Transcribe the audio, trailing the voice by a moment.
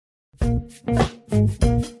The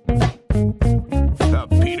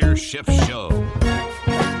Peter Schiff Show.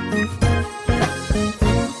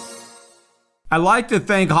 I'd like to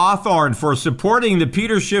thank Hawthorne for supporting the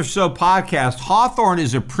Peter Schiff Show podcast. Hawthorne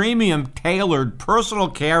is a premium tailored personal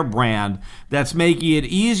care brand that's making it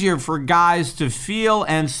easier for guys to feel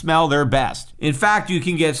and smell their best. In fact, you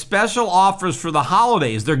can get special offers for the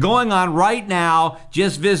holidays. They're going on right now.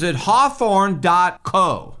 Just visit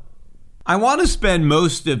hawthorne.co. I want to spend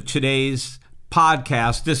most of today's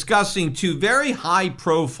podcast discussing two very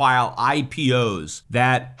high-profile IPOs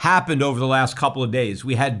that happened over the last couple of days.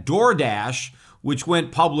 We had DoorDash, which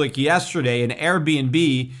went public yesterday, and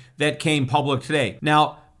Airbnb that came public today.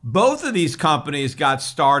 Now, both of these companies got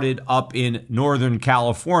started up in Northern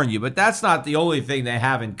California, but that's not the only thing they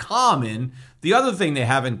have in common. The other thing they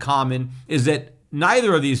have in common is that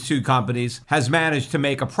neither of these two companies has managed to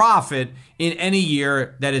make a profit in any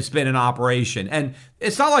year that it's been in operation. And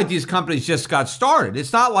it's not like these companies just got started.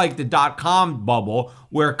 It's not like the dot-com bubble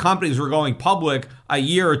where companies were going public a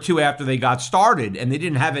year or two after they got started and they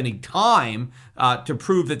didn't have any time to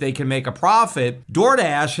prove that they can make a profit.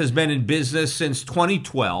 DoorDash has been in business since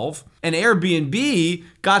 2012 and Airbnb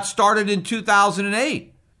got started in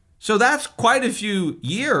 2008. So that's quite a few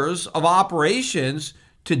years of operations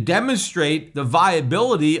to demonstrate the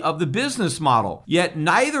viability of the business model. Yet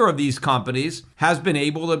neither of these companies has been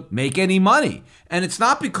able to make any money. And it's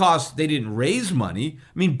not because they didn't raise money.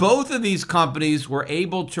 I mean, both of these companies were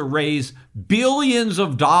able to raise billions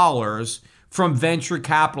of dollars from venture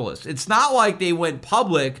capitalists. It's not like they went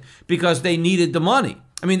public because they needed the money.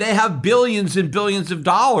 I mean, they have billions and billions of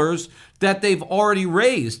dollars that they've already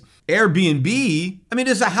raised. Airbnb,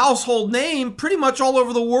 is a household name pretty much all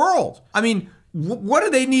over the world. I mean, what do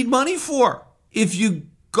they need money for? If you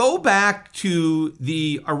go back to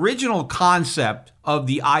the original concept of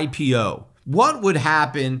the IPO, what would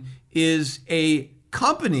happen is a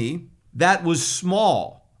company that was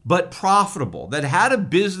small but profitable, that had a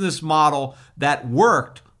business model that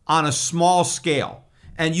worked on a small scale,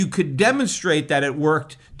 and you could demonstrate that it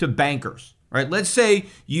worked to bankers, right? Let's say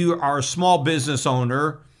you are a small business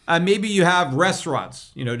owner. Maybe you have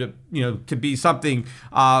restaurants, to be something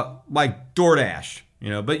like DoorDash,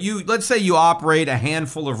 but let's say you operate a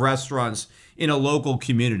handful of restaurants in a local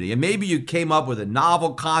community. And maybe you came up with a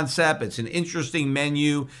novel concept. It's an interesting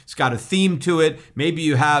menu. It's got a theme to it. Maybe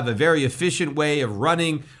you have a very efficient way of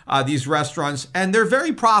running these restaurants, and they're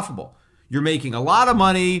very profitable. You're making a lot of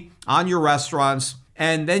money on your restaurants.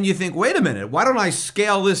 And then you think, wait a minute, why don't I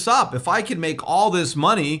scale this up? If I can make all this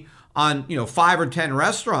money on 5 or 10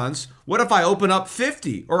 restaurants, what if I open up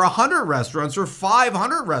 50 or 100 restaurants or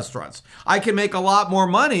 500 restaurants? I can make a lot more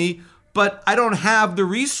money, but I don't have the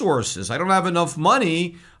resources. I don't have enough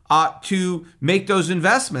money to make those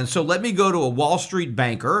investments. So let me go to a Wall Street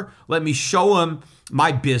banker. Let me show him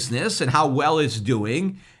my business and how well it's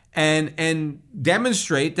doing, and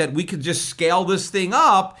demonstrate that we could just scale this thing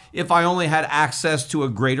up if I only had access to a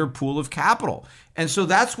greater pool of capital. And so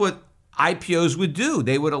that's what IPOs would do.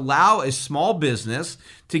 They would allow a small business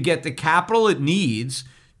to get the capital it needs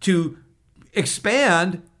to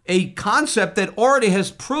expand a concept that already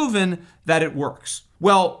has proven that it works.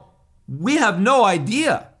 Well, we have no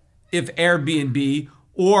idea if Airbnb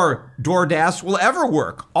or DoorDash will ever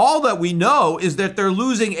work. All that we know is that they're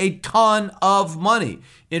losing a ton of money.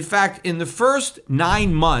 In fact, in the first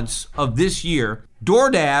 9 months of this year,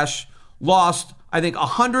 DoorDash lost, I think,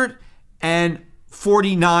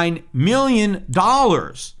 $149 million,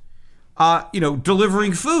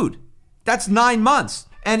 delivering food. That's 9 months.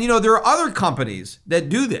 And, there are other companies that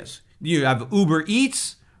do this. You have Uber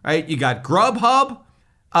Eats, right? You got Grubhub.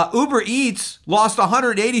 Uber Eats lost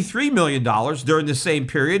 $183 million during the same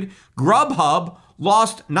period. Grubhub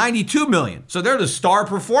lost $92 million. So they're the star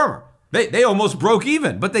performer. They almost broke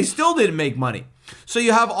even, but they still didn't make money. So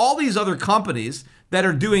you have all these other companies that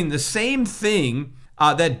are doing the same thing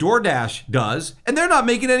that DoorDash does, and they're not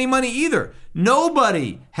making any money either.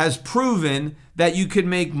 Nobody has proven that you can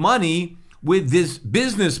make money with this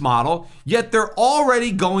business model, yet they're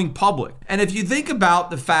already going public. And if you think about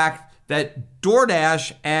the fact that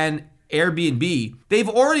DoorDash and Airbnb, they've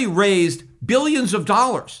already raised billions of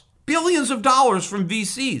dollars from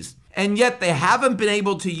VCs, and yet they haven't been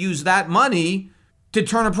able to use that money to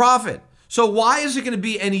turn a profit. So why is it going to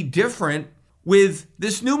be any different with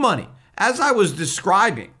this new money? As I was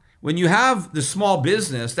describing, when you have the small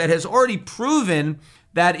business that has already proven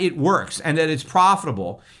that it works and that it's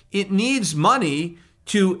profitable, it needs money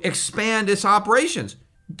to expand its operations.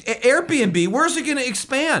 Airbnb, where's it going to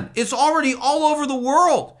expand? It's already all over the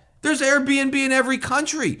world. There's Airbnb in every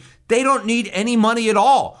country. They don't need any money at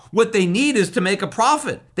all. What they need is to make a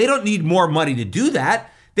profit. They don't need more money to do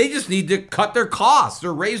that. They just need to cut their costs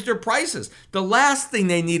or raise their prices. The last thing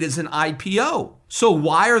they need is an IPO. So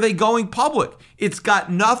why are they going public? It's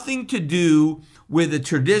got nothing to do with a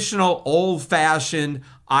traditional old-fashioned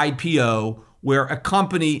IPO where a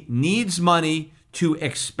company needs money to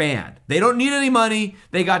expand. They don't need any money.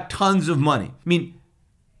 They got tons of money. I mean,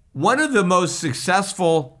 one of the most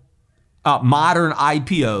successful modern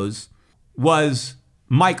IPOs was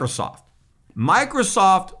Microsoft.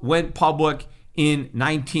 Microsoft went public in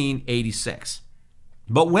 1986.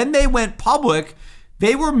 But when they went public,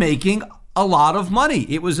 they were making a lot of money.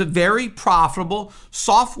 It was a very profitable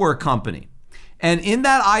software company. And in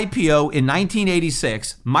that IPO in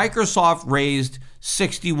 1986, Microsoft raised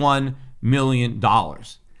 $61 million.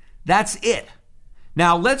 That's it.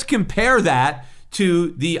 Now let's compare that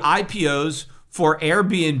to the IPOs for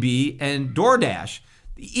Airbnb and DoorDash.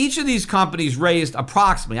 Each of these companies raised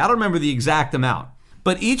approximately, I don't remember the exact amount,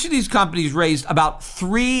 but each of these companies raised about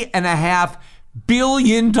 $3.5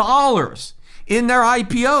 billion in their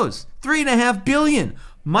IPOs. $3.5 billion.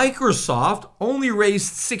 Microsoft only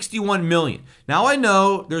raised $61 million. Now I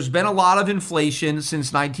know there's been a lot of inflation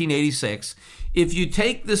since 1986. If you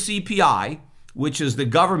take the CPI, which is the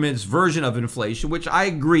government's version of inflation, which I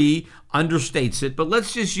agree understates it, but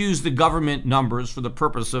let's just use the government numbers for the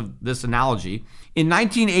purpose of this analogy. In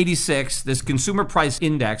 1986, this consumer price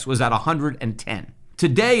index was at 110.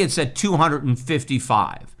 Today, it's at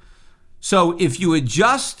 255. So if you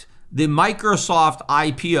adjust the Microsoft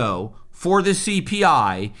IPO for the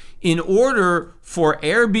CPI, in order for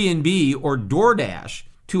Airbnb or DoorDash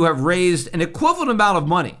to have raised an equivalent amount of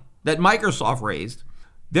money that Microsoft raised,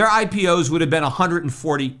 their IPOs would have been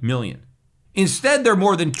 140 million. Instead, they're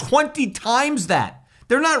more than 20 times that.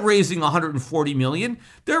 They're not raising 140 million.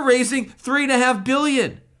 They're raising $3.5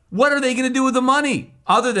 billion. What are they going to do with the money?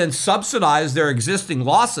 Other than subsidize their existing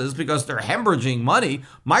losses because they're hemorrhaging money.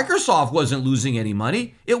 Microsoft wasn't losing any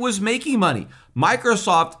money. It was making money.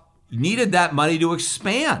 Microsoft needed that money to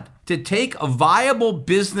expand, to take a viable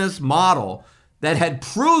business model that had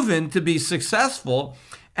proven to be successful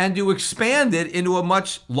and to expand it into a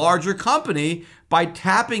much larger company by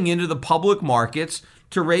tapping into the public markets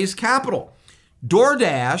to raise capital.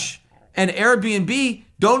 DoorDash and Airbnb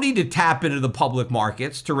don't need to tap into the public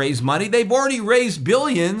markets to raise money. They've already raised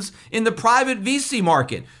billions in the private VC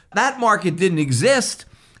market. That market didn't exist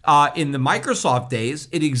in the Microsoft days.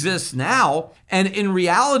 It exists now. And in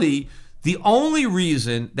reality, the only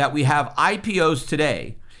reason that we have IPOs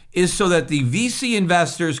today is so that the VC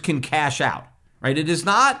investors can cash out. Right? It is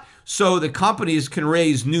not so the companies can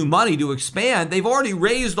raise new money to expand. They've already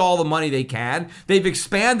raised all the money they can. They've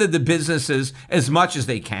expanded the businesses as much as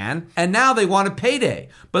they can. And now they want a payday.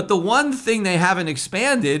 But the one thing they haven't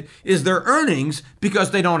expanded is their earnings because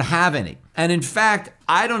they don't have any. And in fact,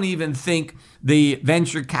 I don't even think the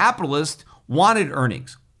venture capitalists wanted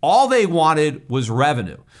earnings. All they wanted was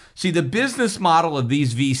revenue. See, the business model of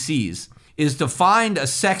these VCs is to find a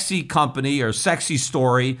sexy company or sexy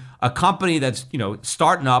story, a company that's,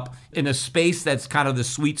 starting up in a space that's kind of the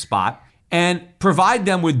sweet spot, and provide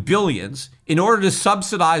them with billions in order to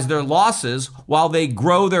subsidize their losses while they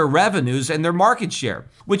grow their revenues and their market share,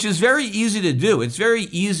 which is very easy to do. It's very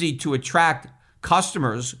easy to attract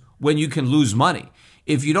customers when you can lose money.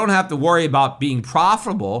 If you don't have to worry about being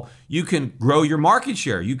profitable, you can grow your market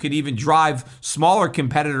share. You can even drive smaller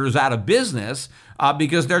competitors out of business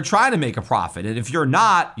because they're trying to make a profit. And if you're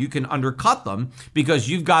not, you can undercut them because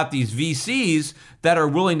you've got these VCs that are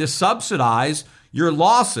willing to subsidize your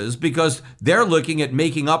losses because they're looking at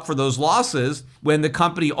making up for those losses when the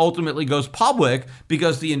company ultimately goes public,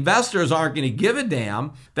 because the investors aren't going to give a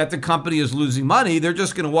damn that the company is losing money. They're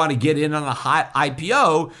just going to want to get in on a high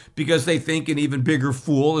IPO because they think an even bigger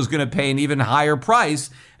fool is going to pay an even higher price.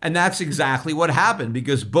 And that's exactly what happened,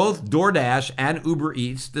 because both DoorDash and Uber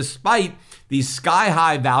Eats, despite these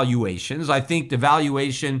sky-high valuations, I think the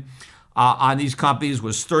valuation on these companies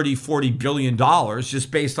was $30-40 billion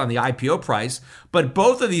just based on the IPO price. But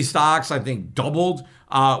both of these stocks, I think, doubled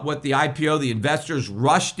what the IPO, the investors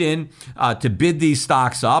rushed in to bid these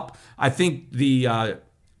stocks up. I think the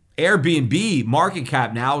Airbnb market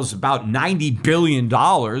cap now is about $90 billion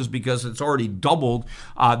because it's already doubled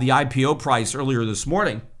the IPO price earlier this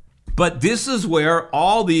morning. But this is where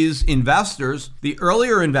all these investors, the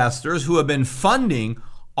earlier investors who have been funding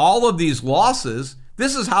all of these losses,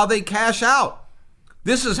 this is how they cash out.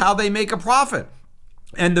 This is how they make a profit.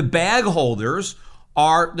 And the bag holders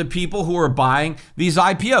are the people who are buying these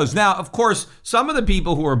IPOs. Now, of course, some of the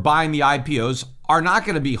people who are buying the IPOs are not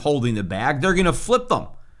going to be holding the bag. They're going to flip them.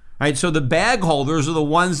 Right? So the bag holders are the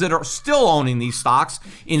ones that are still owning these stocks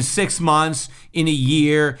in 6 months, in a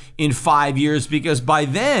year, in 5 years, because by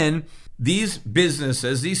then, these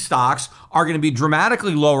businesses, these stocks are going to be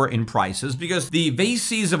dramatically lower in prices because the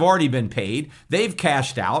VCs have already been paid. They've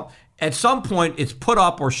cashed out. At some point, it's put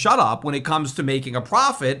up or shut up when it comes to making a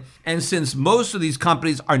profit. And since most of these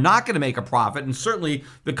companies are not going to make a profit, and certainly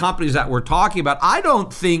the companies that we're talking about, I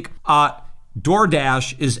don't think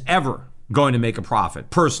DoorDash is ever going to make a profit.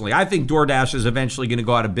 Personally, I think DoorDash is eventually going to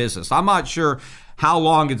go out of business. I'm not sure how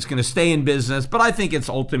long it's going to stay in business, but I think it's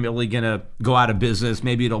ultimately going to go out of business.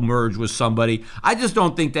 Maybe it'll merge with somebody. I just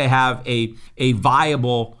don't think they have a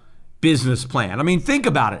viable business plan. I mean, think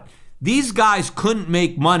about it. These guys couldn't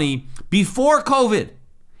make money before COVID.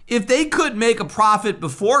 If they could make a profit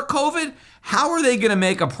before COVID, how are they going to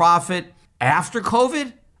make a profit after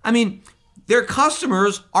COVID? I mean, their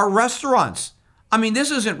customers are restaurants. I mean,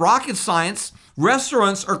 this isn't rocket science.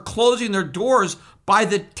 Restaurants are closing their doors by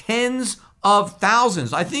the tens of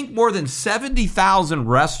thousands. I think more than 70,000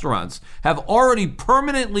 restaurants have already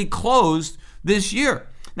permanently closed this year.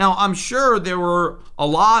 Now, I'm sure there were a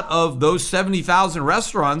lot of those 70,000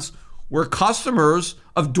 restaurants were customers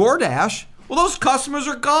of DoorDash. Well, those customers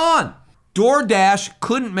are gone. DoorDash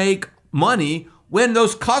couldn't make money when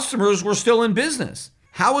those customers were still in business.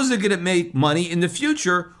 How is it going to make money in the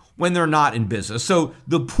future when they're not in business? So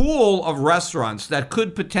the pool of restaurants that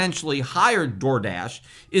could potentially hire DoorDash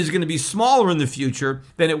is going to be smaller in the future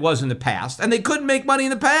than it was in the past, and they couldn't make money in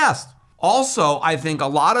the past. Also, I think a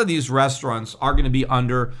lot of these restaurants are going to be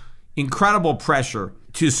under incredible pressure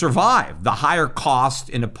to survive the higher cost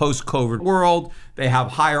in a post-COVID world. They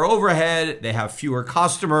have higher overhead, they have fewer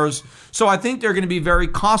customers. So I think they're going to be very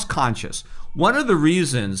cost conscious. One of the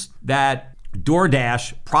reasons that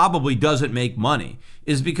DoorDash probably doesn't make money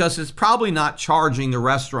is because it's probably not charging the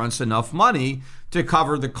restaurants enough money to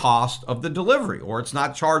cover the cost of the delivery, or it's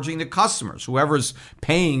not charging the customers, whoever's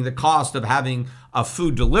paying the cost of having a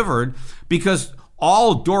food delivered, because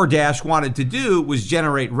all DoorDash wanted to do was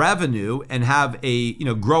generate revenue and have a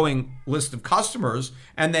growing list of customers,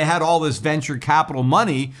 and they had all this venture capital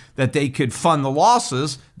money that they could fund the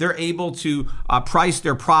losses. They're able to price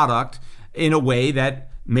their product in a way that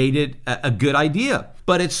made it a good idea.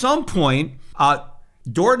 But at some point,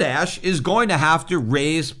 DoorDash is going to have to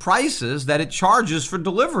raise prices that it charges for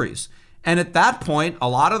deliveries. And at that point, a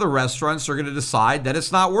lot of the restaurants are going to decide that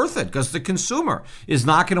it's not worth it because the consumer is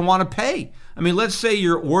not going to want to pay. I mean, let's say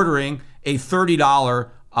you're ordering a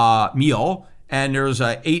 $30 meal and there's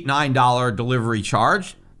a $8, $9 delivery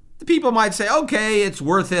charge. The people might say, okay, it's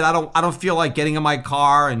worth it. I don't feel like getting in my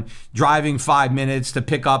car and driving 5 minutes to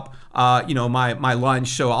pick up my lunch,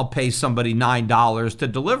 so I'll pay somebody $9 to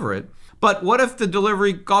deliver it. But what if the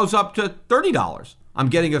delivery goes up to $30? I'm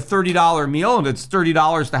getting a $30 meal and it's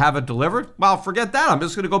 $30 to have it delivered? Well, forget that. I'm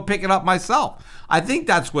just going to go pick it up myself. I think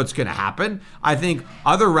that's what's going to happen. I think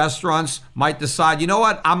other restaurants might decide, you know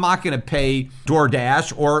what? I'm not going to pay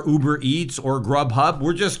DoorDash or Uber Eats or Grubhub.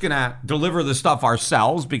 We're just going to deliver the stuff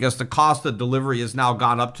ourselves because the cost of delivery has now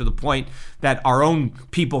gone up to the point that our own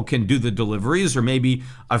people can do the deliveries, or maybe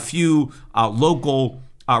a few local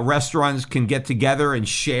restaurants can get together and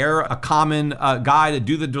share a common guy to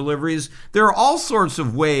do the deliveries. There are all sorts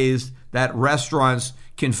of ways that restaurants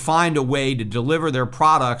can find a way to deliver their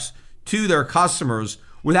products to their customers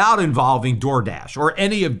without involving DoorDash or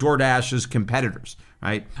any of DoorDash's competitors,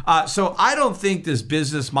 right? So I don't think this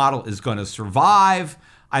business model is going to survive.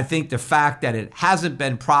 I think the fact that it hasn't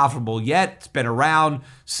been profitable yet, it's been around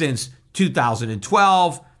since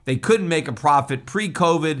 2012. They couldn't make a profit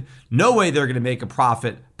pre-COVID. No way they're going to make a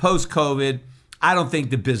profit post-COVID. I don't think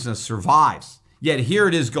the business survives. Yet here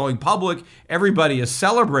it is going public. Everybody is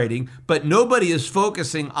celebrating, but nobody is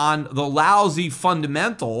focusing on the lousy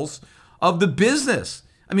fundamentals of the business.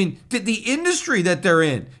 I mean, the industry that they're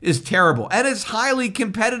in is terrible, and it's highly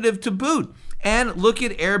competitive to boot. And look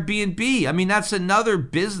at Airbnb. I mean, that's another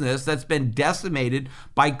business that's been decimated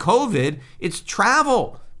by COVID. It's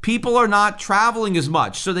travel. People are not traveling as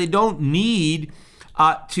much, so they don't need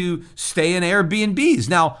to stay in Airbnbs.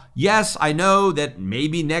 Now, yes, I know that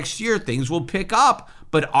maybe next year things will pick up,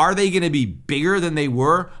 but are they going to be bigger than they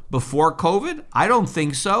were before COVID? I don't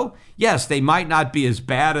think so. Yes, they might not be as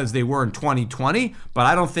bad as they were in 2020, but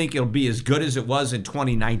I don't think it'll be as good as it was in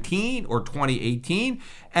 2019 or 2018.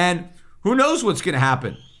 And who knows what's going to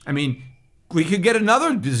happen? I mean, we could get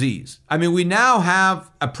another disease. I mean, we now have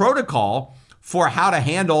a protocol for how to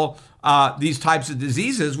handle these types of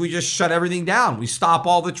diseases. We just shut everything down. We stop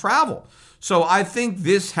all the travel. So I think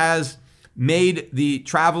this has made the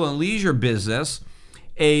travel and leisure business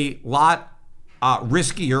a lot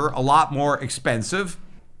riskier, a lot more expensive.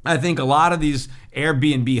 I think a lot of these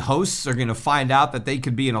Airbnb hosts are going to find out that they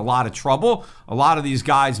could be in a lot of trouble. A lot of these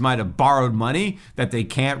guys might have borrowed money that they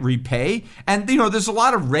can't repay. And, there's a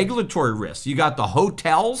lot of regulatory risks. You got the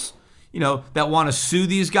hotels, that want to sue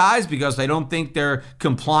these guys because they don't think they're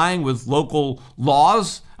complying with local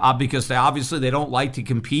laws because they don't like to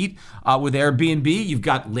compete with Airbnb. You've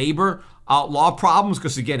got labor law problems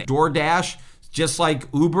because, again, DoorDash, just like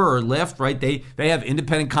Uber or Lyft, right? They have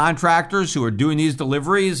independent contractors who are doing these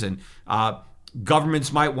deliveries, and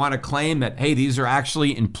governments might want to claim that, hey, these are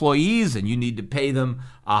actually employees and you need to pay them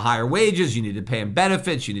higher wages, you need to pay them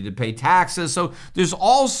benefits, you need to pay taxes. So there's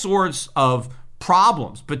all sorts of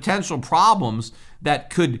potential problems that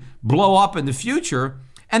could blow up in the future.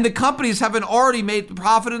 And the companies haven't already made the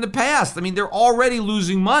profit in the past. I mean, they're already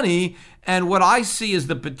losing money. And what I see is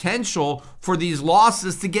the potential for these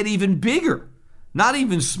losses to get even bigger, not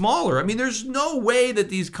even smaller. I mean, there's no way that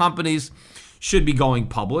these companies should be going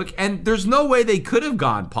public. And there's no way they could have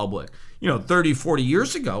gone public, 30, 40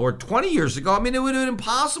 years ago or 20 years ago. I mean, it would have been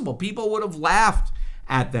impossible. People would have laughed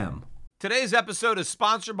at them. Today's episode is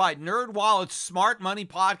sponsored by NerdWallet's Smart Money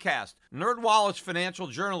Podcast. NerdWallet's financial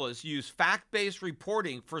journalists use fact-based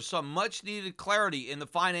reporting for some much-needed clarity in the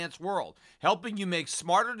finance world, helping you make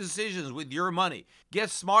smarter decisions with your money.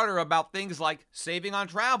 Get smarter about things like saving on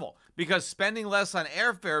travel, because spending less on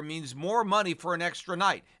airfare means more money for an extra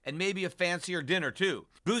night, and maybe a fancier dinner too.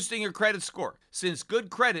 Boosting your credit score, since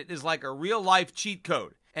good credit is like a real-life cheat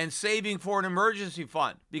code. And saving for an emergency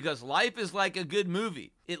fund, because life is like a good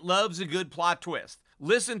movie. It loves a good plot twist.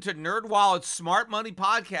 Listen to NerdWallet's Smart Money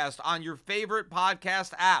Podcast on your favorite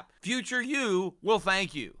podcast app. Future you will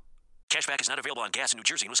thank you. Cashback is not available on gas in New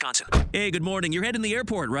Jersey and Wisconsin. Hey, good morning. You're heading to the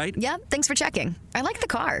airport, right? Yep, thanks for checking. I like the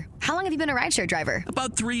car. How long have you been a rideshare driver?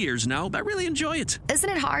 About 3 years now, but I really enjoy it. Isn't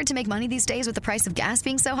it hard to make money these days with the price of gas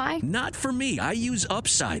being so high? Not for me. I use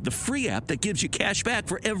Upside, the free app that gives you cash back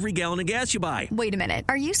for every gallon of gas you buy. Wait a minute.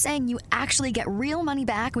 Are you saying you actually get real money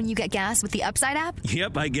back when you get gas with the Upside app?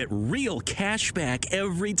 Yep, I get real cash back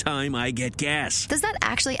every time I get gas. Does that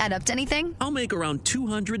actually add up to anything? I'll make around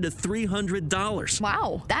 $200 to $300.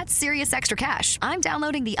 Wow, that's serious extra cash. I'm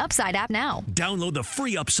downloading the Upside app now. Download the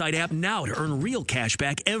free Upside app now to earn real cash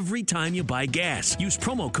back every time you buy gas. Use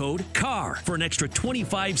promo code CAR for an extra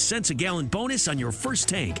 25 cents a gallon bonus on your first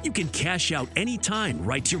tank. You can cash out anytime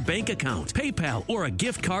right to your bank account, PayPal, or a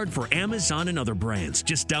gift card for Amazon and other brands.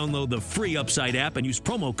 Just download the free Upside app and use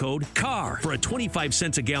promo code CAR for a 25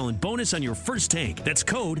 cents a gallon bonus on your first tank. That's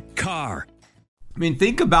code CAR. I mean,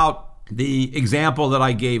 think about the example that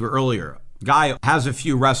I gave earlier. Guy has a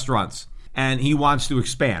few restaurants and he wants to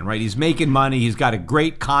expand, right? He's making money. He's got a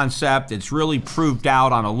great concept. It's really proved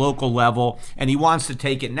out on a local level, and he wants to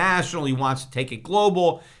take it national. He wants to take it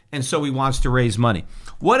global, and so he wants to raise money.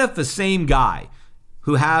 What if the same guy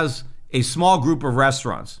who has a small group of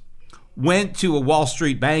restaurants went to a Wall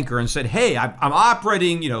Street banker and said, hey, I'm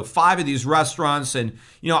operating, 5 of these restaurants, and,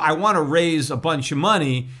 I want to raise a bunch of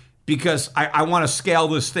money because I want to scale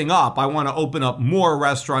this thing up. I want to open up more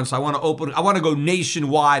restaurants. I want to go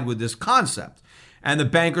nationwide with this concept. And the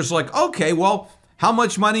banker's like, okay, well, how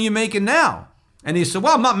much money are you making now? And he said,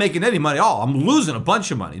 well, I'm not making any money at all. I'm losing a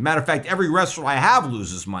bunch of money. Matter of fact, every restaurant I have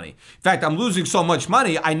loses money. In fact, I'm losing so much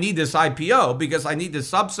money, I need this IPO because I need to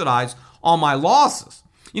subsidize all my losses.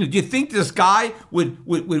 Do you think this guy would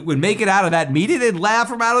make it out of that meeting? They'd laugh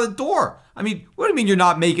him out of the door. I mean, what do you mean you're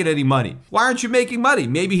not making any money? Why aren't you making money?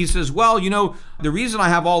 Maybe he says, well, the reason I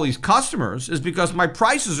have all these customers is because my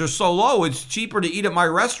prices are so low, it's cheaper to eat at my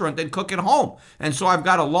restaurant than cook at home. And so I've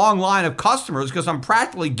got a long line of customers because I'm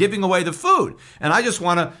practically giving away the food. And I just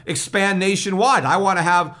want to expand nationwide. I want to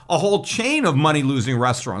have a whole chain of money-losing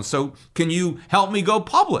restaurants. So can you help me go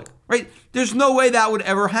public? Right? There's no way that would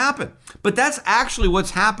ever happen. But that's actually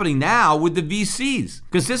what's happening now with the VCs,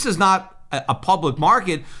 because this is not a public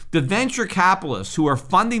market. The venture capitalists who are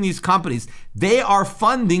funding these companies, they are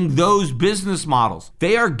funding those business models.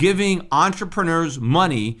 They are giving entrepreneurs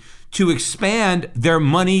money to expand their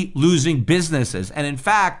money-losing businesses. And in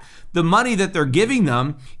fact, the money that they're giving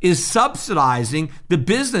them is subsidizing the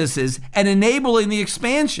businesses and enabling the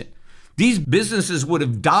expansion. These businesses would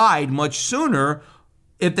have died much sooner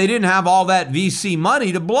if they didn't have all that VC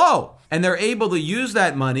money to blow. And they're able to use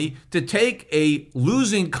that money to take a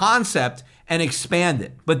losing concept and expand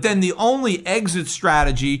it. But then the only exit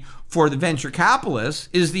strategy for the venture capitalists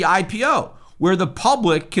is the IPO, where the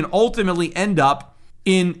public can ultimately end up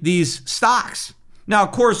in these stocks. Now,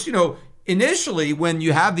 of course, initially when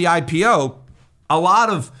you have the IPO, a lot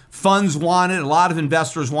of funds want it, a lot of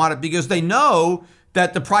investors want it because they know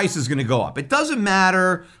that the price is going to go up. It doesn't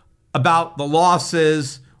matter about the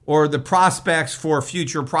losses or the prospects for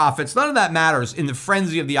future profits. None of that matters in the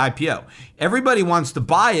frenzy of the IPO. Everybody wants to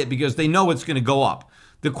buy it because they know it's going to go up.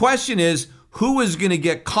 The question is, who is going to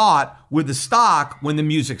get caught with the stock when the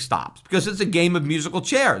music stops? Because it's a game of musical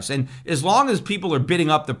chairs. And as long as people are bidding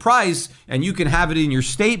up the price and you can have it in your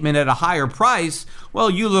statement at a higher price, well,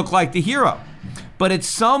 you look like the hero. But at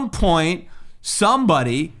some point,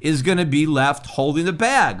 somebody is going to be left holding the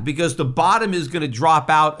bag because the bottom is going to drop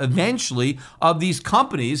out eventually of these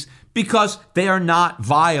companies because they are not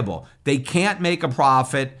viable. They can't make a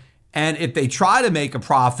profit. And if they try to make a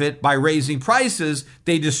profit by raising prices,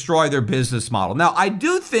 they destroy their business model. Now, I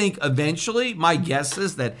do think eventually, my guess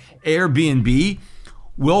is that Airbnb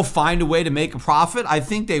will find a way to make a profit. I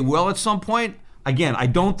think they will at some point. Again, I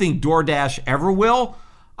don't think DoorDash ever will.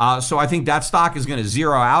 So I think that stock is going to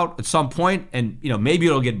zero out at some point, and maybe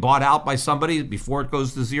it'll get bought out by somebody before it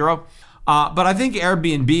goes to zero. But I think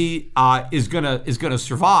Airbnb is gonna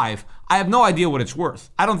survive. I have no idea what it's worth.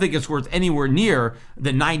 I don't think it's worth anywhere near the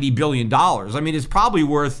 $90 billion. I mean, it's probably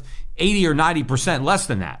worth 80 or 90% less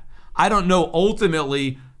than that. I don't know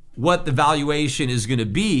ultimately what the valuation is going to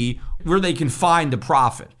be, where they can find the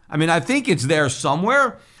profit. I mean, I think it's there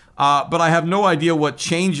somewhere, but I have no idea what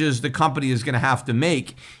changes the company is going to have to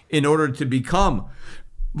make in order to become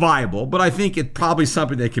viable. But I think it's probably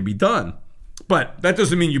something that can be done. But that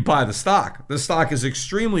doesn't mean you buy the stock. The stock is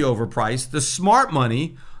extremely overpriced. The smart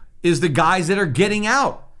money is the guys that are getting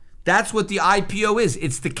out. That's what the IPO is.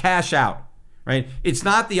 It's the cash out, right? It's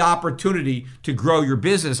not the opportunity to grow your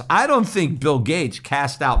business. I don't think Bill Gates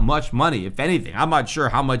cast out much money, if anything. I'm not sure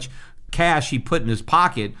how much cash he put in his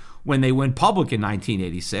pocket when they went public in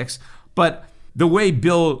 1986. But the way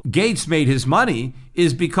Bill Gates made his money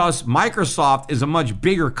is because Microsoft is a much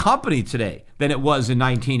bigger company today than it was in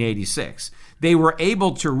 1986. They were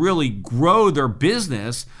able to really grow their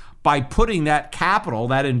business by putting that capital,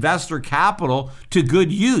 that investor capital, to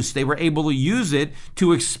good use. They were able to use it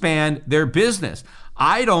to expand their business.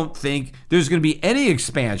 I don't think there's going to be any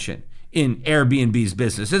expansion in Airbnb's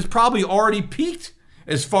business. It's probably already peaked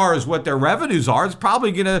as far as what their revenues are. They're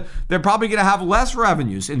probably going to have less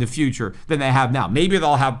revenues in the future than they have now. Maybe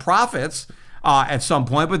they'll have profits at some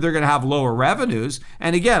point, but they're going to have lower revenues.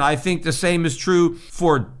 And again, I think the same is true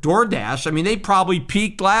for DoorDash. I mean, they probably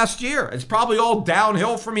peaked last year. It's probably all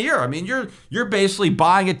downhill from here. I mean, you're basically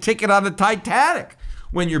buying a ticket on the Titanic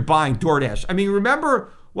when you're buying DoorDash. I mean,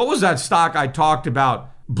 remember, what was that stock I talked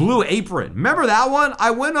about? Blue Apron. Remember that one?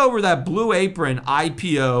 I went over that Blue Apron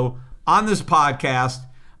IPO on this podcast.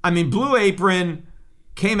 I mean, Blue Apron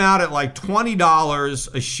came out at like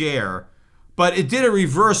 $20 a share, but it did a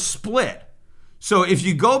reverse split. So if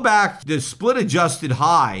you go back to the split adjusted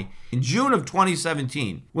high in June of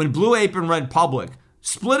 2017, when Blue Apron went public,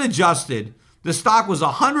 split adjusted, the stock was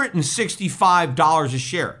 $165 a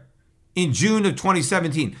share in June of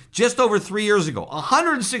 2017, just over 3 years ago.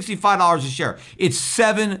 $165 a share. It's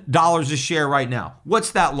 $7 a share right now. What's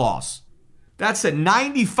that loss? That's a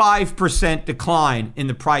 95% decline in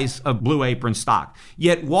the price of Blue Apron stock.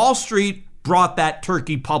 Yet Wall Street brought that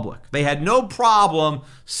turkey public. They had no problem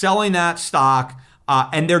selling that stock,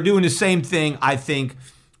 and they're doing the same thing, I think,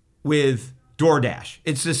 with DoorDash.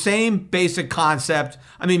 It's the same basic concept.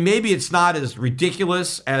 I mean, maybe it's not as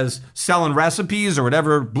ridiculous as selling recipes or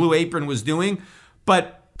whatever Blue Apron was doing,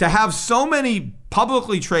 but to have so many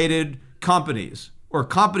publicly traded companies or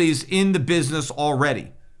companies in the business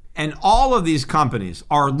already, and all of these companies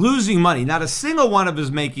are losing money. Not a single one of them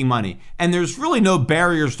is making money. And there's really no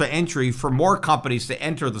barriers to entry for more companies to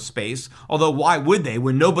enter the space. Although why would they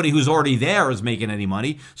when nobody who's already there is making any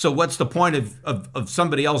money? So what's the point of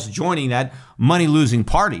somebody else joining that money-losing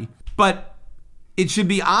party? But it should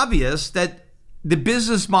be obvious that the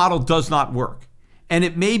business model does not work. And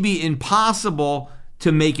it may be impossible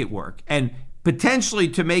to make it work. And potentially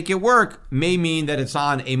to make it work may mean that it's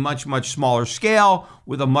on a much, much smaller scale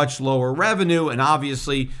with a much lower revenue. And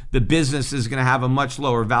obviously the business is going to have a much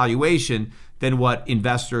lower valuation than what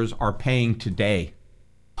investors are paying today.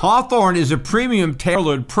 Hawthorne is a premium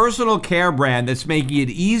tailored personal care brand that's making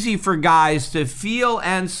it easy for guys to feel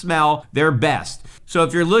and smell their best. So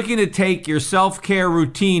if you're looking to take your self-care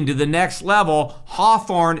routine to the next level,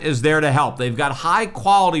 Hawthorne is there to help. They've got high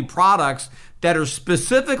quality products that are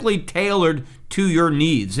specifically tailored to your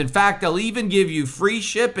needs. In fact, they'll even give you free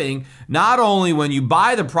shipping, not only when you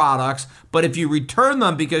buy the products, but if you return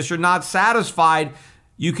them because you're not satisfied,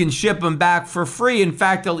 you can ship them back for free. In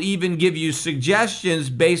fact, they'll even give you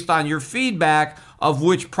suggestions based on your feedback of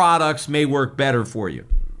which products may work better for you.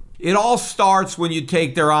 It all starts when you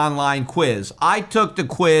take their online quiz. I took the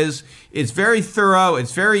quiz. It's very thorough.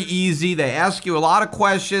 It's very easy. They ask you a lot of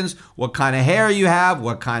questions. What kind of hair you have,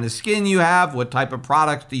 what kind of skin you have, what type of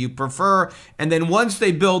products do you prefer? And then once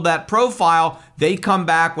they build that profile, they come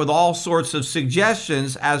back with all sorts of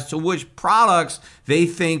suggestions as to which products they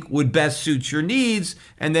think would best suit your needs.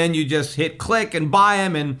 And then you just hit click and buy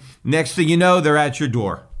them. And next thing you know, they're at your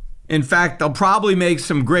door. In fact, they'll probably make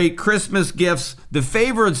some great Christmas gifts. The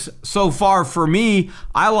favorites so far for me,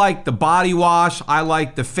 I like the body wash, I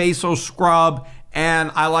like the facial scrub,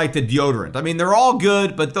 and I like the deodorant. I mean, they're all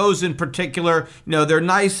good, but those in particular, they're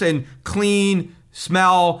nice and clean,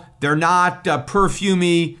 smell. They're not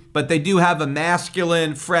perfumey, but they do have a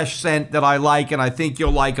masculine, fresh scent that I like, and I think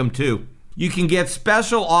you'll like them too. You can get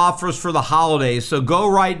special offers for the holidays, so go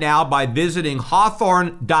right now by visiting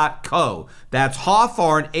Hawthorne.co. That's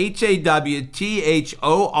Hawthorne,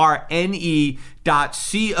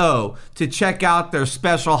 HAWTHORNE.co to check out their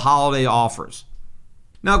special holiday offers.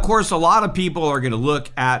 Now, of course, a lot of people are going to look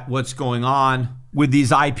at what's going on with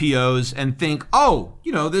these IPOs and think,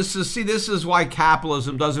 this is why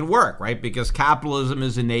capitalism doesn't work, right? Because capitalism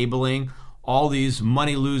is enabling all these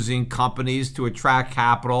money-losing companies to attract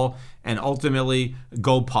capital and ultimately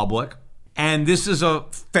go public. And this is a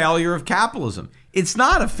failure of capitalism. It's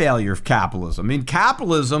not a failure of capitalism. I mean,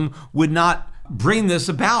 capitalism would not bring this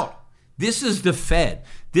about. This is the Fed.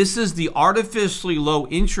 This is the artificially low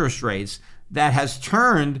interest rates that has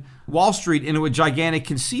turned Wall Street into a gigantic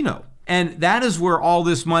casino. And that is where all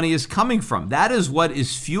this money is coming from. That is what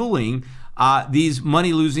is fueling these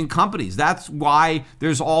money-losing companies. That's why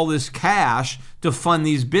there's all this cash to fund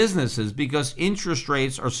these businesses, because interest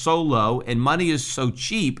rates are so low and money is so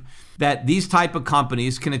cheap that these type of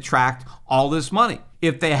companies can attract all this money.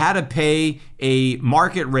 If they had to pay a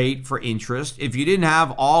market rate for interest, if you didn't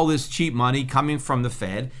have all this cheap money coming from the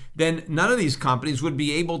Fed, then none of these companies would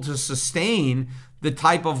be able to sustain the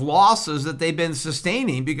type of losses that they've been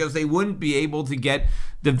sustaining, because they wouldn't be able to get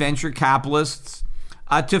the venture capitalists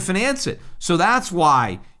to finance it. So that's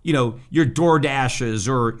why, your DoorDashes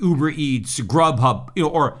or Uber Eats, Grubhub,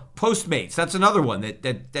 or Postmates, that's another one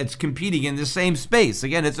that's competing in the same space.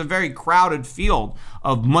 Again, it's a very crowded field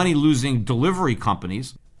of money-losing delivery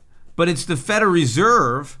companies, but it's the Federal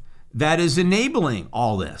Reserve that is enabling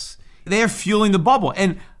all this. They're fueling the bubble.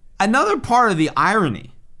 And another part of the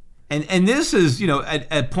irony, and this is,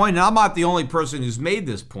 a point, and I'm not the only person who's made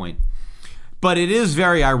this point, but it is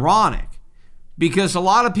very ironic. Because a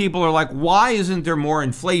lot of people are like, why isn't there more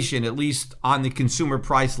inflation, at least on the consumer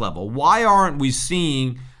price level? Why aren't we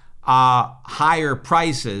seeing higher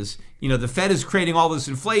prices? The Fed is creating all this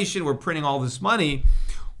inflation. We're printing all this money.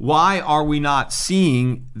 Why are we not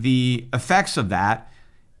seeing the effects of that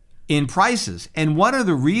in prices? And one of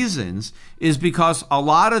the reasons is because a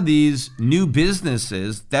lot of these new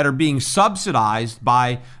businesses that are being subsidized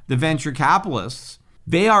by the venture capitalists,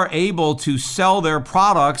 they are able to sell their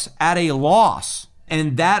products at a loss.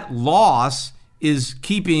 And that loss is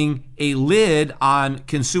keeping a lid on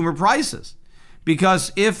consumer prices.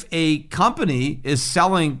 Because if a company is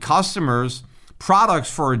selling customers products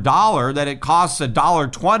for $1 that it costs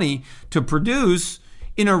 $1.20 to produce,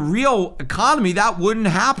 in a real economy, that wouldn't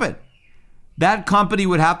happen. That company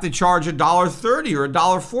would have to charge $1.30 or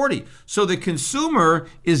 $1.40. So the consumer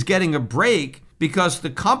is getting a break, because the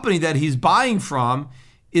company that he's buying from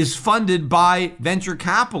is funded by venture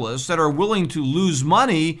capitalists that are willing to lose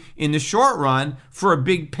money in the short run for a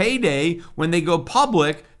big payday when they go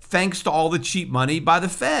public, thanks to all the cheap money by the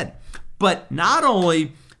Fed. But not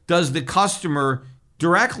only does the customer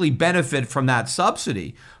directly benefit from that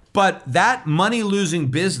subsidy, but that money-losing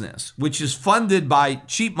business, which is funded by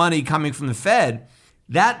cheap money coming from the Fed,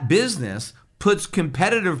 that business puts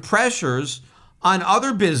competitive pressures on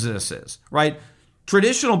other businesses, right?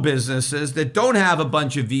 Traditional businesses that don't have a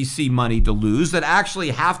bunch of VC money to lose, that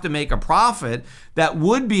actually have to make a profit, that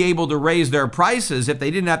would be able to raise their prices if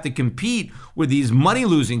they didn't have to compete with these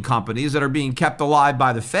money-losing companies that are being kept alive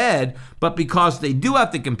by the Fed. But because they do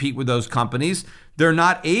have to compete with those companies, they're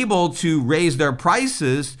not able to raise their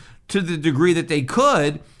prices to the degree that they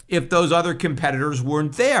could if those other competitors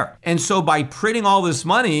weren't there. And so by printing all this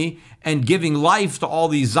money and giving life to all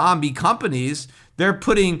these zombie companies, they're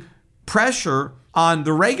putting pressure on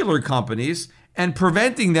the regular companies and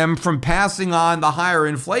preventing them from passing on the higher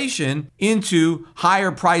inflation into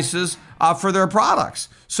higher prices for their products.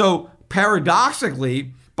 So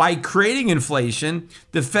paradoxically, by creating inflation,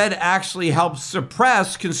 the Fed actually helps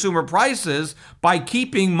suppress consumer prices by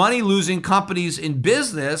keeping money-losing companies in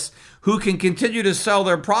business who can continue to sell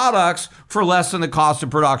their products for less than the cost of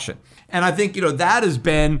production. And I think, that has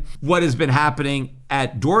been what has been happening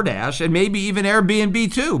at DoorDash and maybe even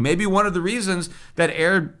Airbnb too. Maybe one of the reasons that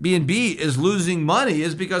Airbnb is losing money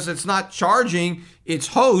is because it's not charging its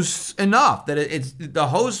hosts enough, that the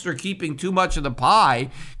hosts are keeping too much of the pie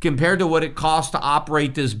compared to what it costs to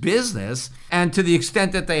operate this business. And to the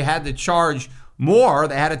extent that they had to charge more,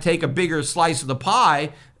 they had to take a bigger slice of the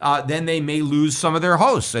pie, then they may lose some of their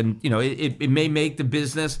hosts. And, it may make the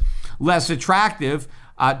business less attractive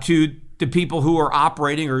to the people who are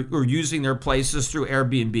operating or using their places through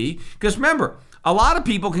Airbnb. Because remember, a lot of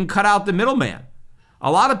people can cut out the middleman.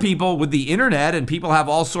 A lot of people with the internet, and people have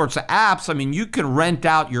all sorts of apps. I mean, you can rent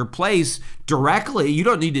out your place directly. You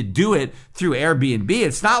don't need to do it through Airbnb.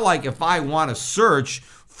 It's not like if I want to search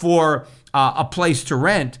for a place to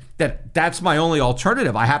rent, that's my only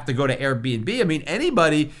alternative. I have to go to Airbnb. I mean,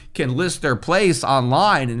 anybody can list their place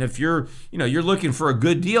online, and if you're looking for a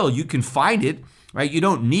good deal, you can find it, right? You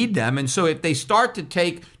don't need them. And so if they start to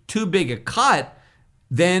take too big a cut,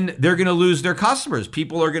 then they're going to lose their customers.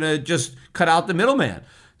 People are going to just cut out the middleman.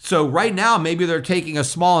 So right now, maybe they're taking a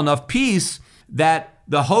small enough piece that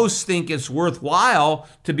the hosts think it's worthwhile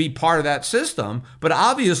to be part of that system. But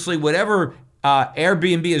obviously, whatever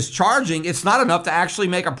Airbnb is charging, it's not enough to actually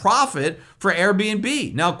make a profit for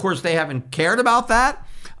Airbnb. Now, of course, they haven't cared about that.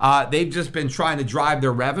 They've just been trying to drive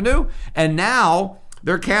their revenue, and now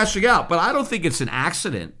they're cashing out. But I don't think it's an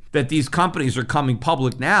accident that these companies are coming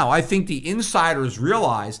public now. I think the insiders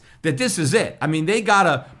realize that this is it. I mean, they got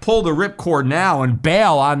to pull the ripcord now and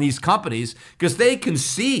bail on these companies because they can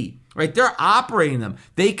see, right? They're operating them.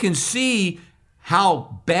 They can see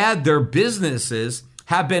how bad their businesses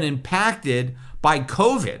have been impacted by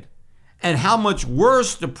COVID and how much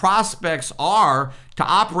worse the prospects are to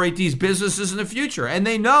operate these businesses in the future. And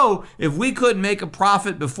they know if we couldn't make a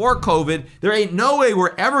profit before COVID, there ain't no way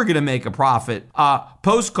we're ever going to make a profit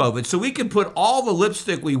post-COVID. So we can put all the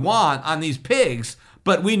lipstick we want on these pigs,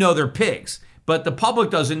 but we know they're pigs. But the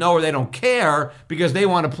public doesn't know, or they don't care because they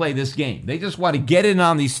want to play this game. They just want to get in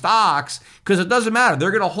on these stocks because it doesn't matter.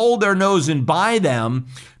 They're going to hold their nose and buy them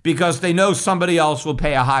because they know somebody else will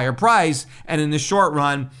pay a higher price. And in the short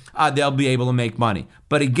run, they'll be able to make money.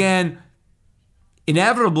 But again,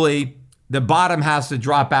 inevitably, the bottom has to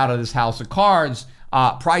drop out of this house of cards.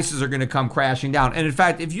 Prices are going to come crashing down. And in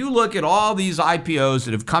fact, if you look at all these IPOs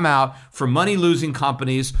that have come out from money-losing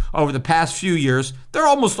companies over the past few years, they're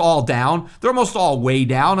almost all down. They're almost all way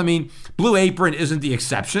down. I mean, Blue Apron isn't the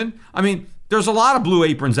exception. I mean, there's a lot of Blue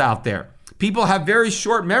Aprons out there. People have very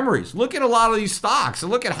short memories. Look at a lot of these stocks and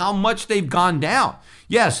look at how much they've gone down.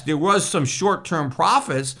 Yes, there was some short-term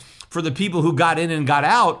profits for the people who got in and got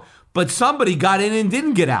out, but somebody got in and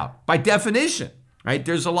didn't get out by definition. Right?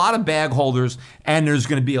 There's a lot of bag holders, and there's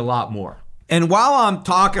going to be a lot more. And while I'm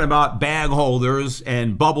talking about bag holders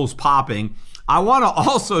and bubbles popping, I want to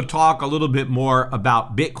also talk a little bit more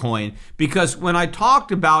about Bitcoin, because when I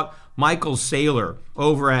talked about Michael Saylor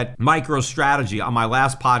over at MicroStrategy on my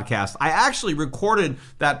last podcast, I actually recorded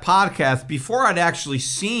that podcast before I'd actually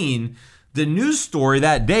seen the news story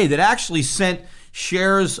that day that actually sent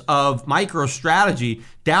shares of MicroStrategy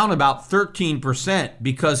down about 13%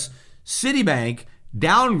 because Citibank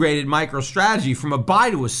downgraded MicroStrategy from a buy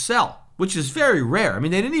to a sell, which is very rare. I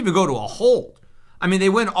mean, they didn't even go to a hold. I mean, they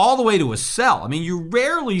went all the way to a sell. I mean, you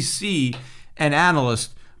rarely see an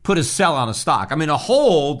analyst put a sell on a stock. I mean, a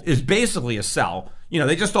hold is basically a sell.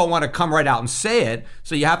 They just don't want to come right out and say it.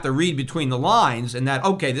 So you have to read between the lines and that,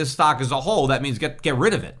 okay, this stock is a hold. That means get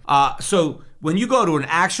rid of it. So when you go to an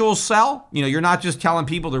actual sell, you're not just telling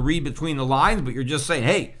people to read between the lines, but you're just saying,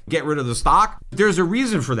 hey, get rid of the stock. There's a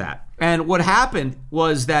reason for that. And what happened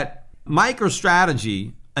was that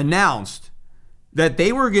MicroStrategy announced that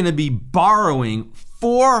they were going to be borrowing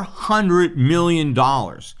 $400 million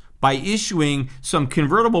by issuing some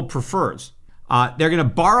convertible preferreds. They're going to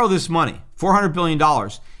borrow this money, $400 billion,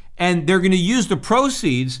 and they're going to use the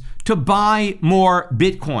proceeds to buy more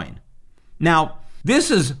Bitcoin. Now, this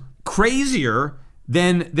is crazier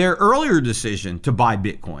than their earlier decision to buy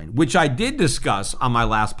Bitcoin, which I did discuss on my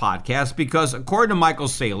last podcast, because according to Michael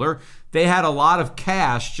Saylor, they had a lot of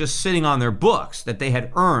cash just sitting on their books that they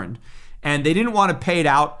had earned, and they didn't want to pay it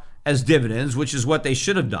out as dividends, which is what they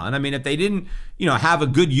should have done. I mean, if they didn't, have a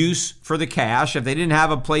good use for the cash, if they didn't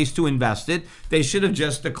have a place to invest it, they should have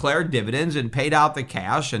just declared dividends and paid out the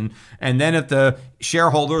cash. And then if the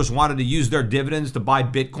shareholders wanted to use their dividends to buy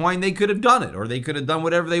Bitcoin, they could have done it, or they could have done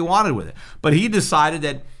whatever they wanted with it. But he decided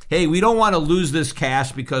that hey, we don't want to lose this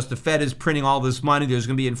cash because the Fed is printing all this money. There's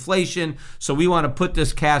going to be inflation. So we want to put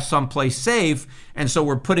this cash someplace safe. And so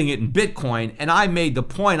we're putting it in Bitcoin. And I made the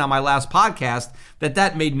point on my last podcast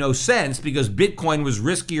that made no sense because Bitcoin was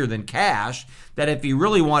riskier than cash, that if he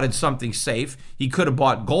really wanted something safe, he could have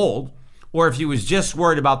bought gold. Or if he was just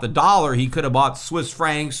worried about the dollar, he could have bought Swiss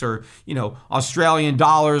francs or, Australian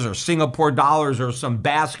dollars or Singapore dollars or some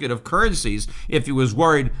basket of currencies if he was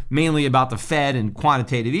worried mainly about the Fed and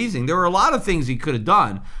quantitative easing. There were a lot of things he could have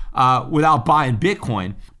done without buying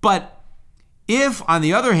Bitcoin. But if, on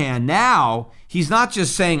the other hand, now he's not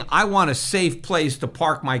just saying, I want a safe place to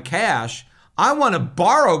park my cash, I want to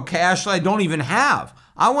borrow cash that I don't even have.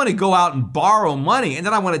 I want to go out and borrow money, and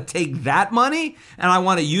then I want to take that money and I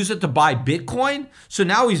want to use it to buy Bitcoin. So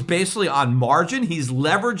now he's basically on margin. He's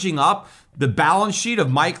leveraging up the balance sheet of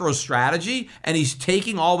MicroStrategy, and he's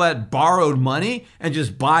taking all that borrowed money and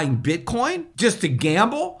just buying Bitcoin just to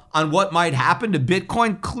gamble on what might happen to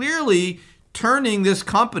Bitcoin, clearly turning this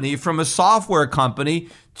company from a software company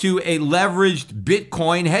to a leveraged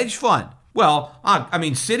Bitcoin hedge fund. Well,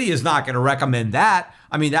 Citi is not going to recommend that.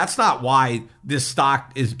 That's not why this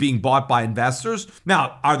stock is being bought by investors.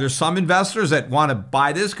 Now, are there some investors that want to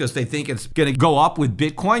buy this because they think it's going to go up with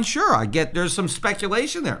Bitcoin? Sure, I get there's some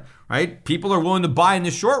speculation there, right? People are willing to buy in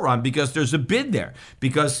the short run because there's a bid there,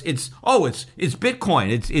 because it's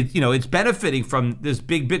Bitcoin. It's benefiting from this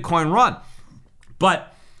big Bitcoin run.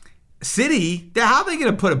 But Citi, how are they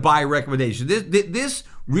going to put a buy recommendation? This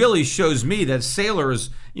really shows me that Saylor is,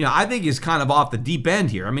 I think he's kind of off the deep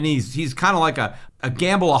end here. He's kind of like a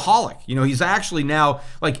gambleaholic. He's actually now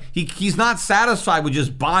like he's not satisfied with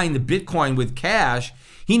just buying the Bitcoin with cash.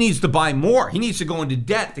 He needs to buy more. He needs to go into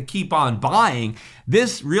debt to keep on buying.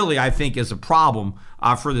 This really, I think, is a problem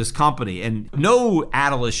for this company. And no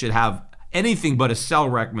analyst should have anything but a sell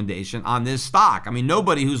recommendation on this stock.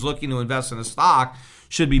 Nobody who's looking to invest in a stock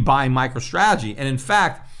should be buying MicroStrategy. And in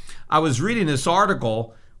fact, I was reading this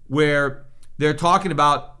article where they're talking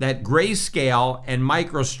about that Grayscale and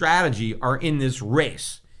MicroStrategy are in this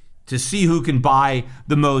race to see who can buy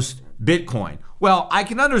the most Bitcoin. Well, I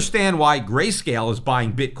can understand why Grayscale is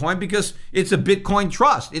buying Bitcoin because it's a Bitcoin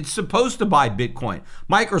trust. It's supposed to buy Bitcoin.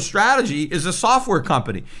 MicroStrategy is a software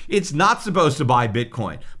company. It's not supposed to buy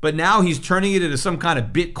Bitcoin. But now he's turning it into some kind of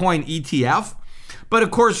Bitcoin ETF. But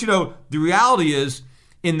of course, the reality is,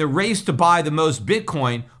 in the race to buy the most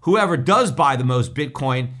Bitcoin, whoever does buy the most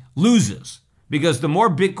Bitcoin loses, because the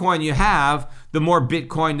more Bitcoin you have, the more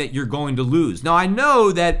Bitcoin that you're going to lose. Now, I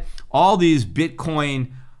know that all these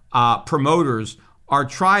Bitcoin promoters are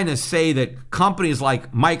trying to say that companies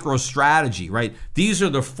like MicroStrategy, right? These are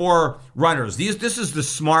the forerunners. This is the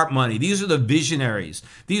smart money. These are the visionaries.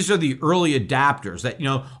 These are the early adapters that,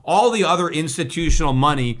 all the other institutional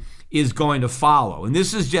money is going to follow. And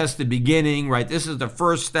this is just the beginning, right? This is the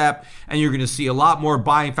first step, and you're going to see a lot more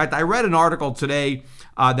buying. In fact, I read an article today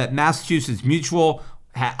that Massachusetts Mutual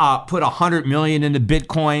put $100 million into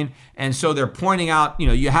Bitcoin. And so they're pointing out,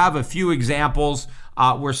 you have a few examples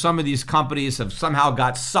where some of these companies have somehow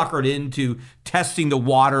got suckered into testing the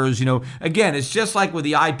waters. Again, it's just like with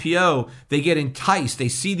the IPO, they get enticed. They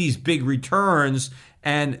see these big returns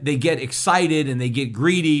and they get excited and they get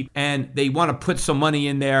greedy and they want to put some money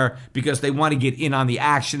in there because they want to get in on the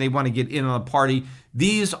action. They want to get in on the party.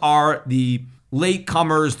 These are the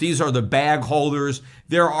latecomers. These are the bag holders.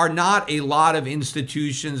 There are not a lot of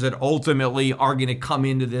institutions that ultimately are going to come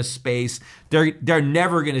into this space. They're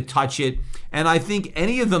never going to touch it. And I think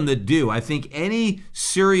any of them that do, I think any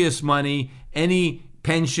serious money, any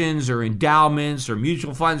pensions or endowments or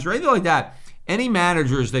mutual funds or anything like that, any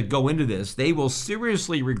managers that go into this, they will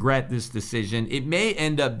seriously regret this decision. It may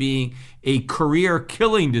end up being a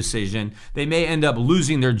career-killing decision. They may end up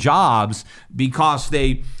losing their jobs because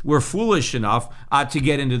they were foolish enough to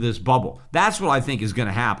get into this bubble. That's what I think is going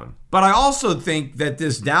to happen. But I also think that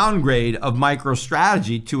this downgrade of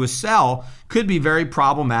MicroStrategy to a sell could be very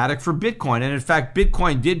problematic for Bitcoin. And in fact,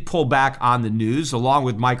 Bitcoin did pull back on the news along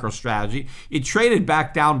with MicroStrategy. It traded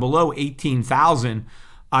back down below 18,000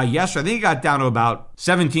 yesterday. I think it got down to about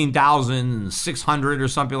 17,600 or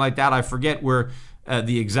something like that. I forget where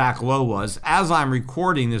the exact low was. As I'm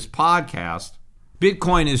recording this podcast,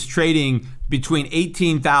 Bitcoin is trading between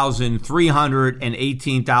 18,300 and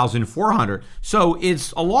 18,400. So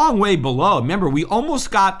it's a long way below. Remember, we almost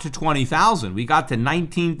got to 20,000. We got to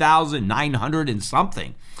 19,900 and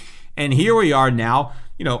something. And here we are now,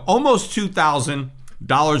 almost $2,000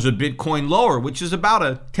 of Bitcoin lower, which is about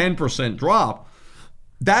a 10% drop.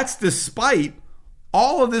 That's despite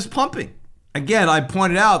all of this pumping. Again, I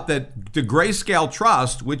pointed out that the Grayscale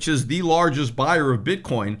Trust, which is the largest buyer of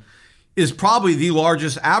Bitcoin, is probably the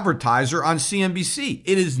largest advertiser on CNBC.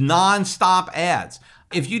 It is nonstop ads.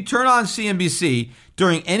 If you turn on CNBC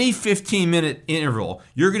during any 15-minute interval,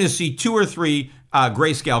 you're going to see 2 or 3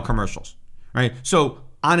 Grayscale commercials, right? So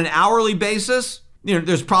on an hourly basis,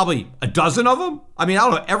 there's probably a dozen of them. I mean, I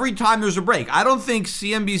don't know, every time there's a break. I don't think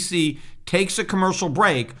CNBC takes a commercial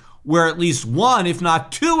break where at least 1, if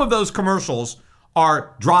not 2 of those commercials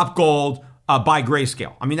are drop gold by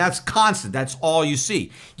Grayscale. I mean, that's constant. That's all you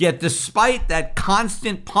see. Yet despite that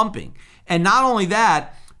constant pumping, and not only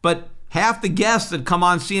that, but half the guests that come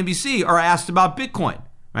on CNBC are asked about Bitcoin,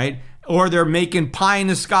 right? Or they're making pie in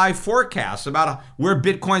the sky forecasts about where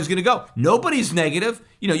Bitcoin is going to go. Nobody's negative.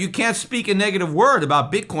 You can't speak a negative word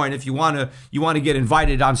about Bitcoin if you want to get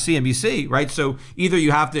invited on CNBC, right? So either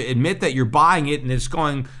you have to admit that you're buying it and it's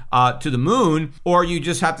going to the moon, or you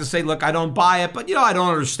just have to say, look, I don't buy it, but I don't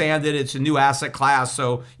understand it. It's a new asset class,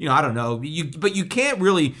 so I don't know. But you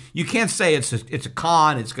can't say it's a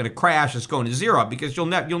con. It's going to crash. It's going to zero because you'll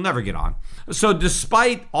never get on. So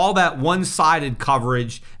despite all that one-sided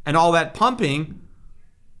coverage and all that pumping,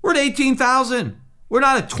 we're at 18,000. We're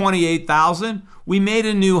not at 28,000. We made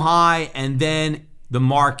a new high and then the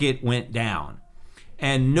market went down.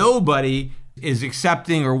 And nobody is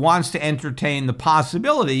accepting or wants to entertain the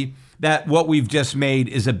possibility that what we've just made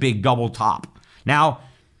is a big double top. Now,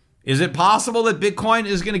 is it possible that Bitcoin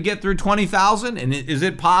is going to get through 20,000? And is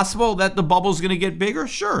it possible that the bubble is going to get bigger?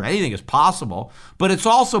 Sure, anything is possible. But it's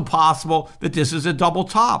also possible that this is a double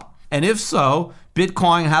top. And if so,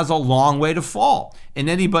 Bitcoin has a long way to fall. And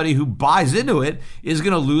anybody who buys into it is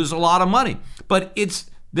going to lose a lot of money. But it's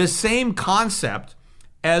the same concept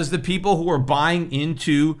as the people who are buying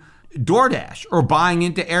into DoorDash or buying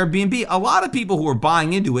into Airbnb. A lot of people who are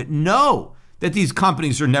buying into it know that these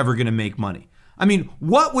companies are never going to make money. I mean,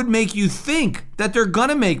 what would make you think that they're going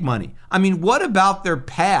to make money? I mean, what about their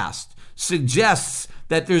past suggests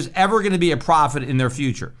that there's ever going to be a profit in their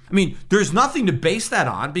future? I mean, there's nothing to base that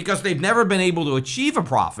on because they've never been able to achieve a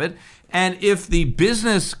profit. And if the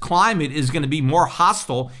business climate is going to be more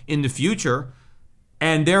hostile in the future,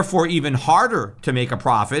 and therefore even harder to make a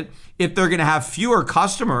profit, if they're going to have fewer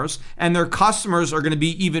customers and their customers are going to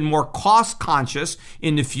be even more cost conscious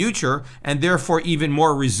in the future and therefore even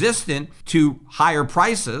more resistant to higher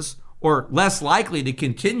prices or less likely to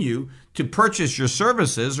continue to purchase your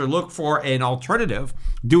services or look for an alternative,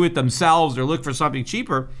 do it themselves or look for something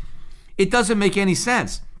cheaper, it doesn't make any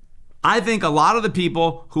sense. I think a lot of the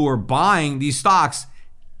people who are buying these stocks,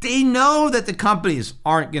 they know that the companies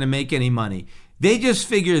aren't going to make any money. They just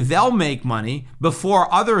figure they'll make money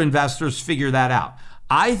before other investors figure that out.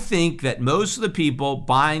 I think that most of the people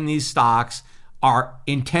buying these stocks are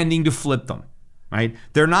intending to flip them, right?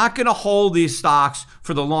 They're not going to hold these stocks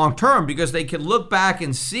for the long term because they can look back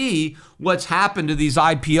and see what's happened to these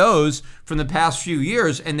IPOs from the past few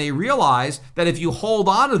years, and they realize that if you hold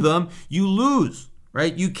on to them, you lose,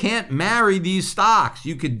 right? You can't marry these stocks.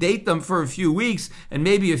 You could date them for a few weeks and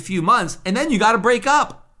maybe a few months, and then you got to break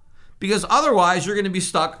up. Because otherwise, you're going to be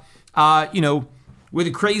stuck, with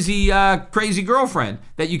a crazy girlfriend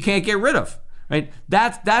that you can't get rid of, right?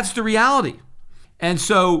 That's the reality. And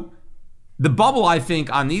so the bubble, I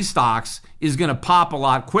think, on these stocks is going to pop a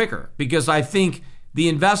lot quicker because I think the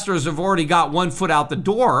investors have already got one foot out the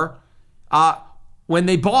door when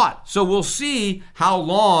they bought. So we'll see how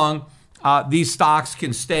long these stocks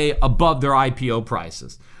can stay above their IPO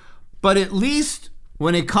prices. But at least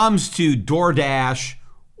when it comes to DoorDash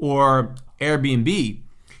or Airbnb,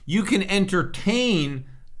 you can entertain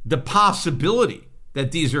the possibility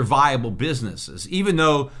that these are viable businesses, even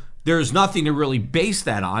though there's nothing to really base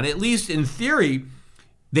that on. At least in theory,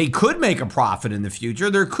 they could make a profit in the future.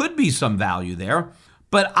 There could be some value there,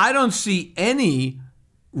 but I don't see any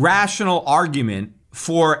rational argument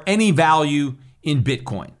for any value in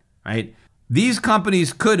Bitcoin, right? These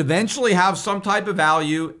companies could eventually have some type of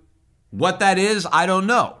value. What that is, I don't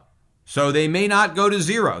know. So they may not go to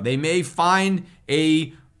zero. They may find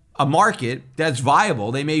a market that's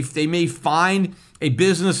viable. They may find a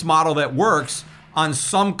business model that works on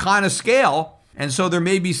some kind of scale. And so there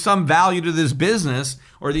may be some value to this business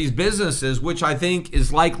or these businesses, which I think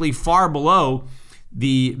is likely far below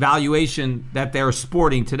the valuation that they're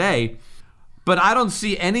sporting today. But I don't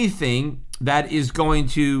see anything that is going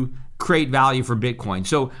to create value for Bitcoin.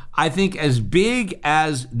 So I think as big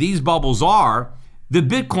as these bubbles are, the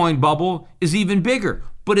Bitcoin bubble is even bigger,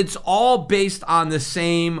 but it's all based on the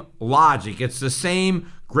same logic. It's the same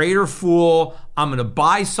greater fool. I'm going to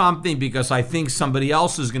buy something because I think somebody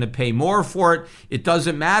else is going to pay more for it. It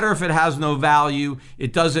doesn't matter if it has no value.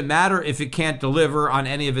 It doesn't matter if it can't deliver on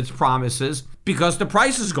any of its promises because the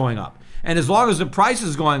price is going up. And as long as the price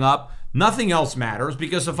is going up, Nothing else matters,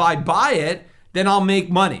 because if I buy it, then I'll make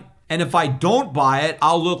money. And if I don't buy it,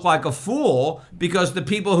 I'll look like a fool, because the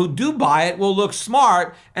people who do buy it will look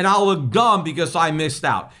smart and I'll look dumb because I missed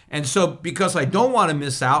out. And so because I don't want to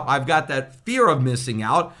miss out, I've got that fear of missing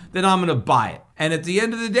out, then I'm going to buy it. And at the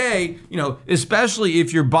end of the day, especially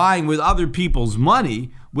if you're buying with other people's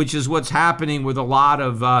money, which is what's happening with a lot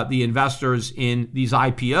of the investors in these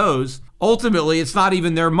IPOs, ultimately it's not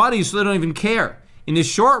even their money, so they don't even care. In the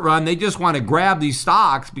short run, they just want to grab these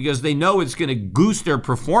stocks because they know it's going to goose their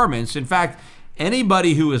performance. In fact,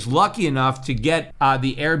 anybody who is lucky enough to get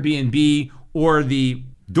the Airbnb or the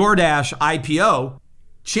DoorDash IPO,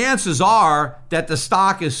 chances are that the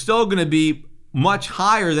stock is still going to be much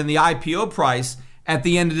higher than the IPO price at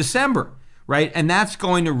the end of December, right? And that's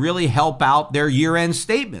going to really help out their year-end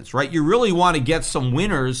statements, right? You really want to get some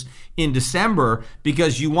winners in December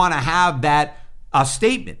because you want to have that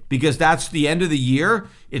statement, because that's the end of the year.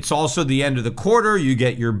 It's also the end of the quarter. You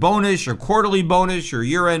get your bonus, your quarterly bonus, your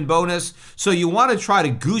year-end bonus. So you want to try to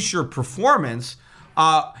goose your performance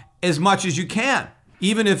as much as you can,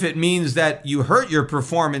 even if it means that you hurt your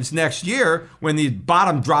performance next year when the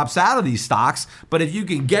bottom drops out of these stocks. But if you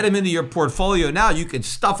can get them into your portfolio now, you can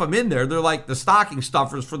stuff them in there. They're like the stocking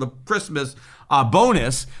stuffers for the Christmas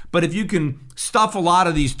bonus. But if you can stuff a lot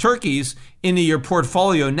of these turkeys into your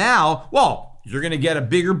portfolio now, well, you're going to get a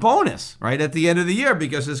bigger bonus, right, at the end of the year,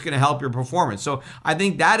 because it's going to help your performance. So I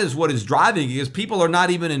think that is what is driving it, because people are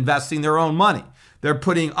not even investing their own money. They're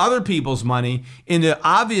putting other people's money into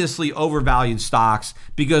obviously overvalued stocks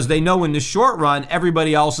because they know in the short run,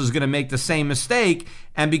 everybody else is going to make the same mistake.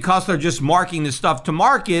 And because they're just marking the stuff to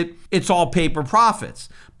market, it's all paper profits.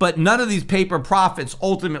 But none of these paper profits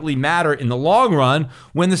ultimately matter in the long run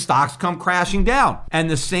when the stocks come crashing down.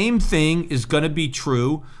 And the same thing is going to be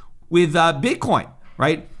true with Bitcoin,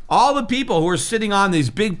 right? All the people who are sitting on these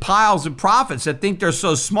big piles of profits that think they're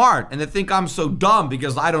so smart and that think I'm so dumb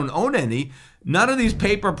because I don't own any, none of these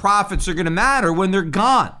paper profits are going to matter when they're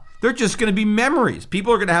gone. They're just going to be memories.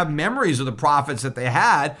 People are going to have memories of the profits that they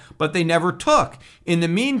had, but they never took. In the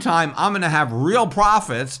meantime, I'm going to have real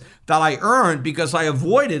profits that I earned because I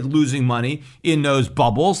avoided losing money in those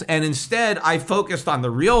bubbles. And instead, I focused on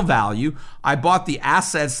the real value. I bought the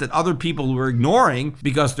assets that other people were ignoring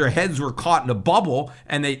because their heads were caught in a bubble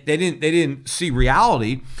and they didn't see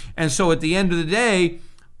reality. And so at the end of the day,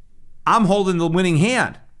 I'm holding the winning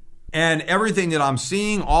hand. And everything that I'm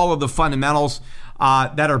seeing, all of the fundamentals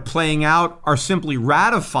that are playing out are simply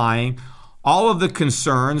ratifying all of the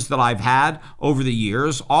concerns that I've had over the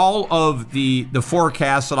years, all of the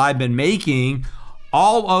forecasts that I've been making,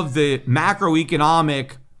 all of the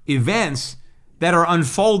macroeconomic events that are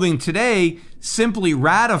unfolding today simply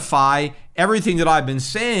ratify everything that I've been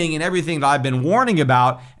saying and everything that I've been warning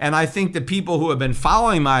about. And I think the people who have been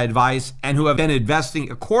following my advice and who have been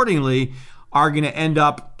investing accordingly are going to end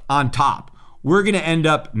up on top. We're going to end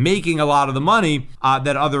up making a lot of the money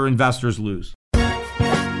that other investors lose.